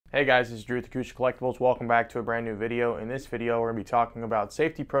Hey guys, this is Drew with Acoustic Collectibles. Welcome back to a brand new video. In this video, we're going to be talking about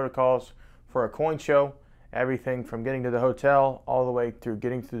safety protocols for a coin show. Everything from getting to the hotel all the way through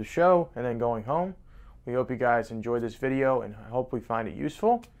getting to the show and then going home. We hope you guys enjoyed this video and hope we find it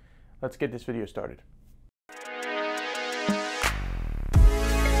useful. Let's get this video started.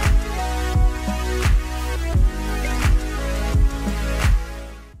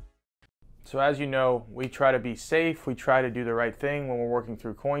 So as you know, we try to be safe, we try to do the right thing when we're working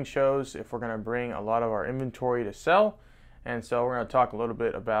through coin shows if we're going to bring a lot of our inventory to sell. And so we're going to talk a little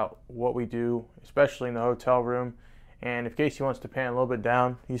bit about what we do, especially in the hotel room. And if Casey wants to pan a little bit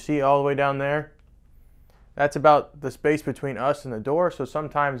down, you see all the way down there? That's about the space between us and the door. So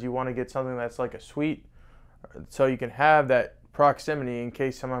sometimes you want to get something that's like a suite so you can have that proximity in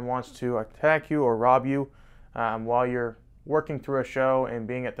case someone wants to attack you or rob you while you're working through a show and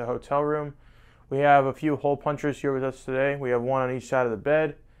being at the hotel room. We have a few hole punchers here with us today. We have one on each side of the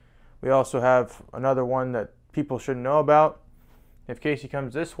bed. We also have another one that people should know about. If Casey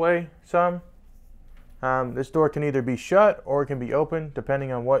comes this way this door can either be shut or it can be open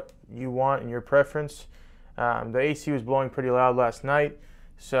depending on what you want and your preference. The AC was blowing pretty loud last night,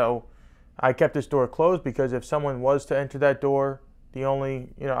 so I kept this door closed because if someone was to enter that door, I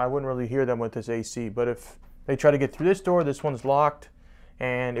wouldn't really hear them with this AC, but if they try to get through this door, this one's locked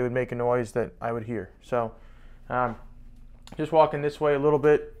and it would make a noise that I would hear. So just walking this way a little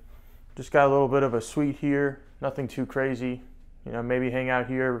bit, just got a little bit of a suite here, nothing too crazy. Maybe hang out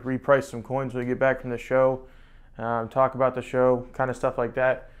here, reprice some coins when we get back from the show, talk about the show, kind of stuff like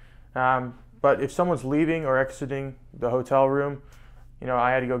that. But if someone's leaving or exiting the hotel room, I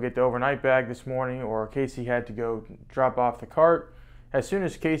had to go get the overnight bag this morning, or Casey had to go drop off the cart. As soon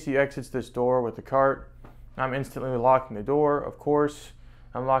as Casey exits this door with the cart, I'm instantly locking the door, of course.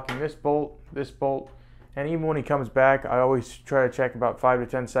 I'm locking this bolt, and even when he comes back, I always try to check about 5 to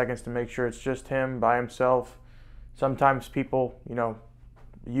 10 seconds to make sure it's just him by himself. Sometimes people,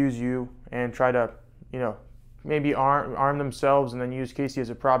 use you and try to, maybe arm themselves and then use Casey as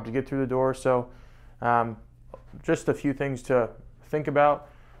a prop to get through the door. So just a few things to think about.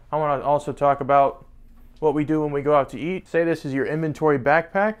 I want to also talk about what we do when we go out to eat. Say this is your inventory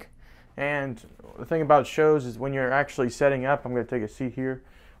backpack, and the thing about shows is when you're actually setting up, I'm going to take a seat here.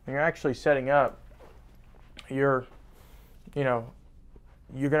 When you're actually setting up, you're going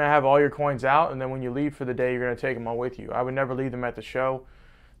to have all your coins out, and then when you leave for the day, you're going to take them all with you. I would never leave them at the show.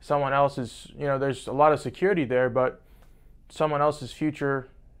 Someone else's, there's a lot of security there, but someone else's future,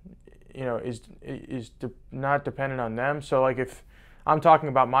 is not dependent on them. So like if I'm talking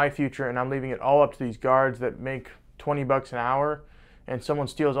about my future and I'm leaving it all up to these guards that make 20 bucks an hour and someone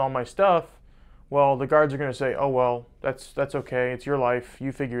steals all my stuff, well, the guards are going to say, oh, well, that's okay. It's your life.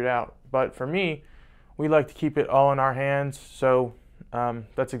 You figure it out. But for me, we like to keep it all in our hands. So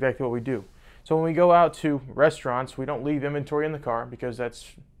that's exactly what we do. So when we go out to restaurants, we don't leave inventory in the car because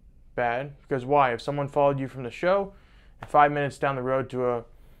that's bad. Because why? If someone followed you from the show, 5 minutes down the road to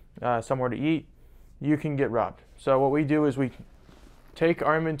somewhere to eat, you can get robbed. So what we do is we take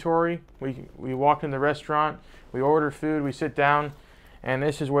our inventory, we walk in the restaurant, we order food, we sit down, and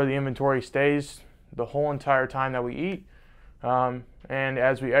this is where the inventory stays the whole entire time that we eat. And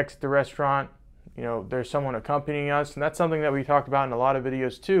as we exit the restaurant, there's someone accompanying us, and that's something that we talked about in a lot of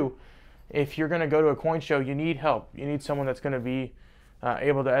videos too. If you're going to go to a coin show, you need help. You need someone that's going to be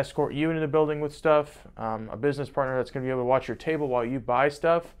able to escort you into the building with stuff, a business partner that's going to be able to watch your table while you buy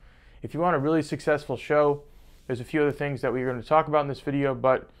stuff. If you want a really successful show, there's a few other things that we're going to talk about in this video,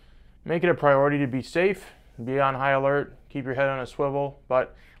 but make it a priority to be safe, be on high alert, keep your head on a swivel.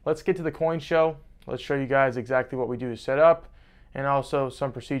 But let's get to the coin show. Let's show you guys exactly what we do to set up and also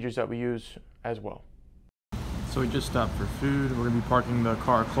some procedures that we use as well. So we just stopped for food. We're going to be parking the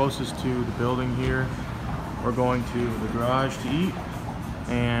car closest to the building here. We're going to the garage to eat,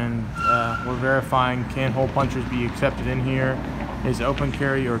 and we're verifying, can hole punchers be accepted in here? Is it open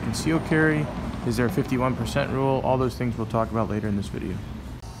carry or concealed carry? Is there a 51% rule? All those things we'll talk about later in this video.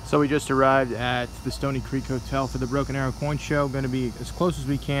 So we just arrived at the Stony Creek Hotel for the Broken Arrow Coin Show. Going to be as close as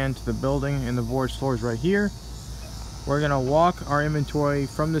we can to the building, and the Vor's floor is right here. We're going to walk our inventory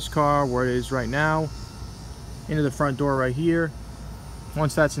from this car where it is right now into the front door right here.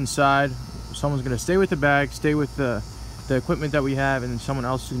 Once that's inside, someone's going to stay with the bag, stay with the equipment that we have, and then someone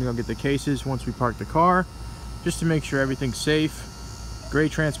else is going to go get the cases once we park the car, just to make sure everything's safe.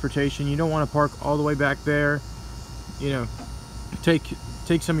 Great transportation. You don't want to park all the way back there.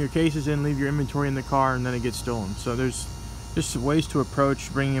 Take some of your cases in, leave your inventory in the car, and then it gets stolen. So there's just ways to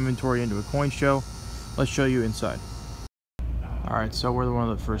approach bringing inventory into a coin show. Let's show you inside. Alright, so we're one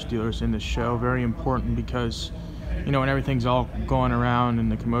of the first dealers in the show. Very important because you know, when everything's all going around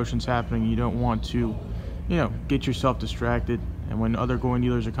and the commotion's happening, you don't want to, you know, get yourself distracted. And when other coin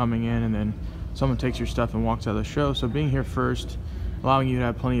dealers are coming in and then someone takes your stuff and walks out of the show. So being here first, allowing you to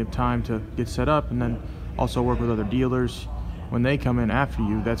have plenty of time to get set up and then also work with other dealers when they come in after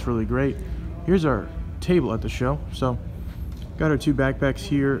you, that's really great. Here's our table at the show. So got our 2 backpacks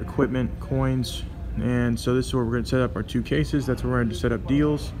here, equipment, coins, and so this is where we're going to set up our 2 cases. That's where we're going to set up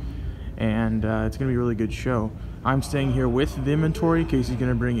deals, and it's going to be a really good show. I'm staying here with the inventory. Casey's going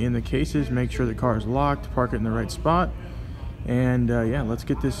to bring in the cases, make sure the car is locked, park it in the right spot, and yeah, let's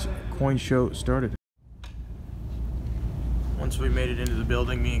get this coin show started. Once we made it into the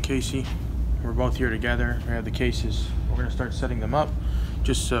building, me and Casey, we're both here together. We have the cases. We're going to start setting them up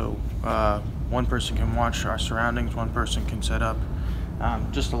just so one person can watch our surroundings, one person can set up.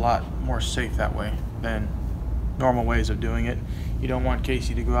 Just a lot more safe that way than normal ways of doing it. You don't want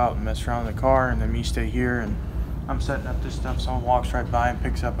Casey to go out and mess around in the car and then me stay here and I'm setting up this stuff. Someone walks right by and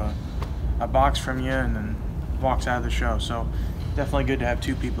picks up a box from you and then walks out of the show. So definitely good to have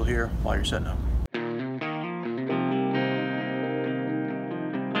 2 people here while you're setting up.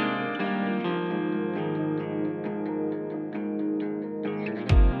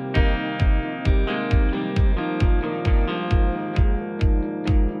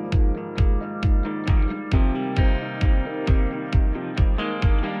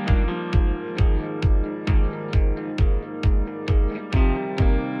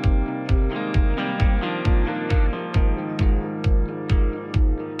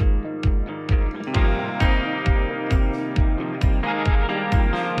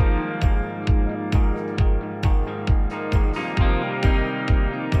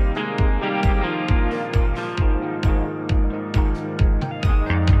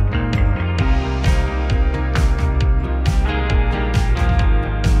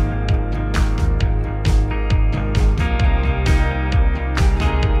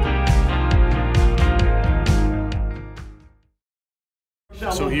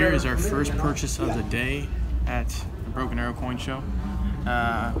 So here is our first purchase of the day at the Broken Arrow Coin Show.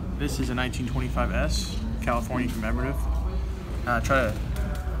 This is a 1925S California commemorative. Try to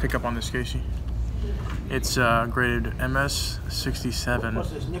pick up on this, Casey. It's graded MS 67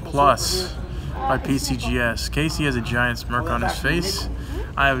 plus by PCGS. Casey has a giant smirk on his face.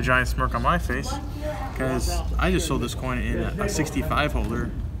 I have a giant smirk on my face because I just sold this coin in a 65 holder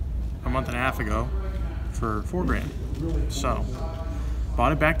a month and a half ago for $4 grand. So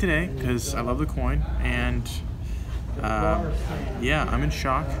bought it back today because I love the coin, and yeah, I'm in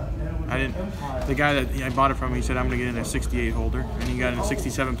shock. The guy that I bought it from, he said I'm gonna get in a 68 holder, and he got in a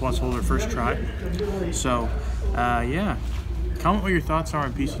 67 plus holder first try. So yeah, comment what your thoughts are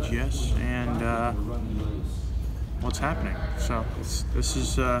on PCGS and what's happening. So this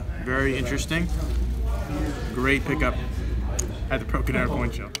is very interesting. Great pickup at the Broken Arrow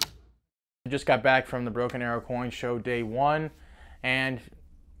Coin Show. I just got back from the Broken Arrow Coin Show day 1. And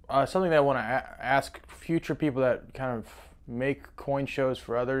something that I want to ask future people that kind of make coin shows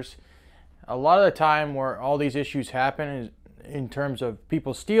for others, a lot of the time where all these issues happen is in terms of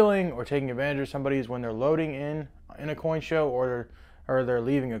people stealing or taking advantage of somebody is when they're loading in a coin show or they're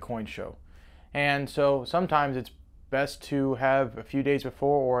leaving a coin show. And so sometimes it's best to have a few days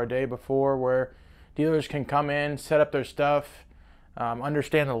before or a day before where dealers can come in, set up their stuff,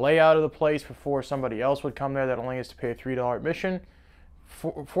 understand the layout of the place before somebody else would come there that only has to pay a $3 admission.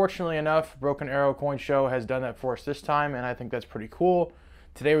 Fortunately enough, Broken Arrow Coin Show has done that for us this time, and I think that's pretty cool.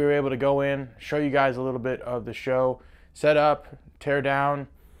 Today we were able to go in, show you guys a little bit of the show, set up, tear down,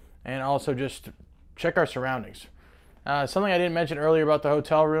 and also just check our surroundings. Something I didn't mention earlier about the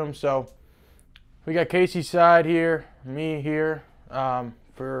hotel room, so we got Casey's side here, me here,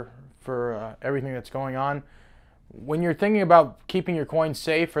 for everything that's going on. When you're thinking about keeping your coins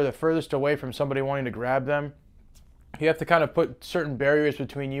safe or the furthest away from somebody wanting to grab them, you have to kind of put certain barriers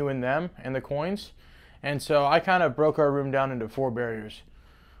between you and them and the coins. And so I kind of broke our room down into 4 barriers.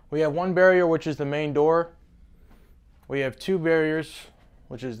 We have 1 barrier, which is the main door. We have 2 barriers,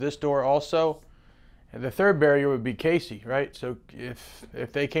 which is this door also. And the 3rd barrier would be Casey, right? So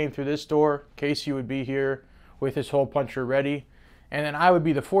if they came through this door, Casey would be here with his hole puncher ready. And then I would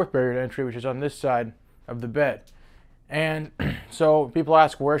be the 4th barrier to entry, which is on this side of the bed. And so people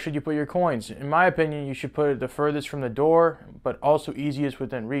ask, where should you put your coins? In my opinion, you should put it the furthest from the door, but also easiest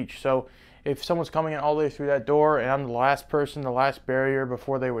within reach. So if someone's coming in all the way through that door and I'm the last person, the last barrier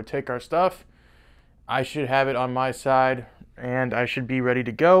before they would take our stuff, I should have it on my side and I should be ready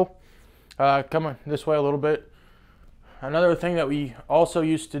to go. Come on this way a little bit. Another thing that we also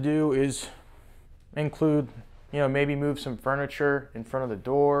used to do is include, maybe move some furniture in front of the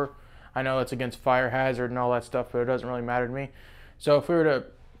door. I know it's against fire hazard and all that stuff, but it doesn't really matter to me. So if we were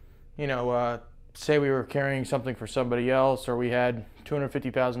to, say we were carrying something for somebody else, or we had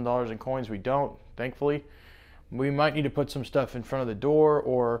 $250,000 in coins, we don't, thankfully. We might need to put some stuff in front of the door,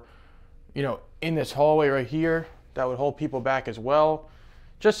 or, in this hallway right here that would hold people back as well.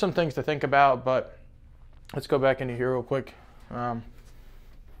 Just some things to think about, but let's go back into here real quick. I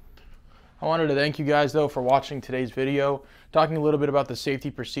wanted to thank you guys though for watching today's video, talking a little bit about the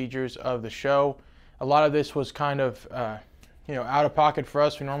safety procedures of the show. A lot of this was kind of, out of pocket for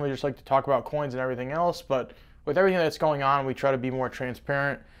us. We normally just like to talk about coins and everything else, but with everything that's going on, we try to be more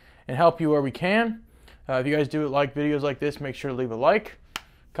transparent and help you where we can. If you guys do like videos like this, make sure to leave a like.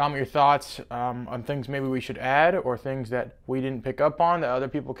 Comment your thoughts on things maybe we should add, or things that we didn't pick up on that other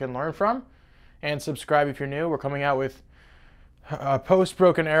people can learn from. And subscribe if you're new. We're coming out with a post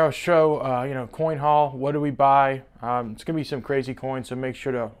Broken Arrow show, coin haul. What do we buy? It's going to be some crazy coins, so make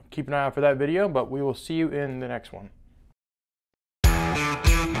sure to keep an eye out for that video. But we will see you in the next one.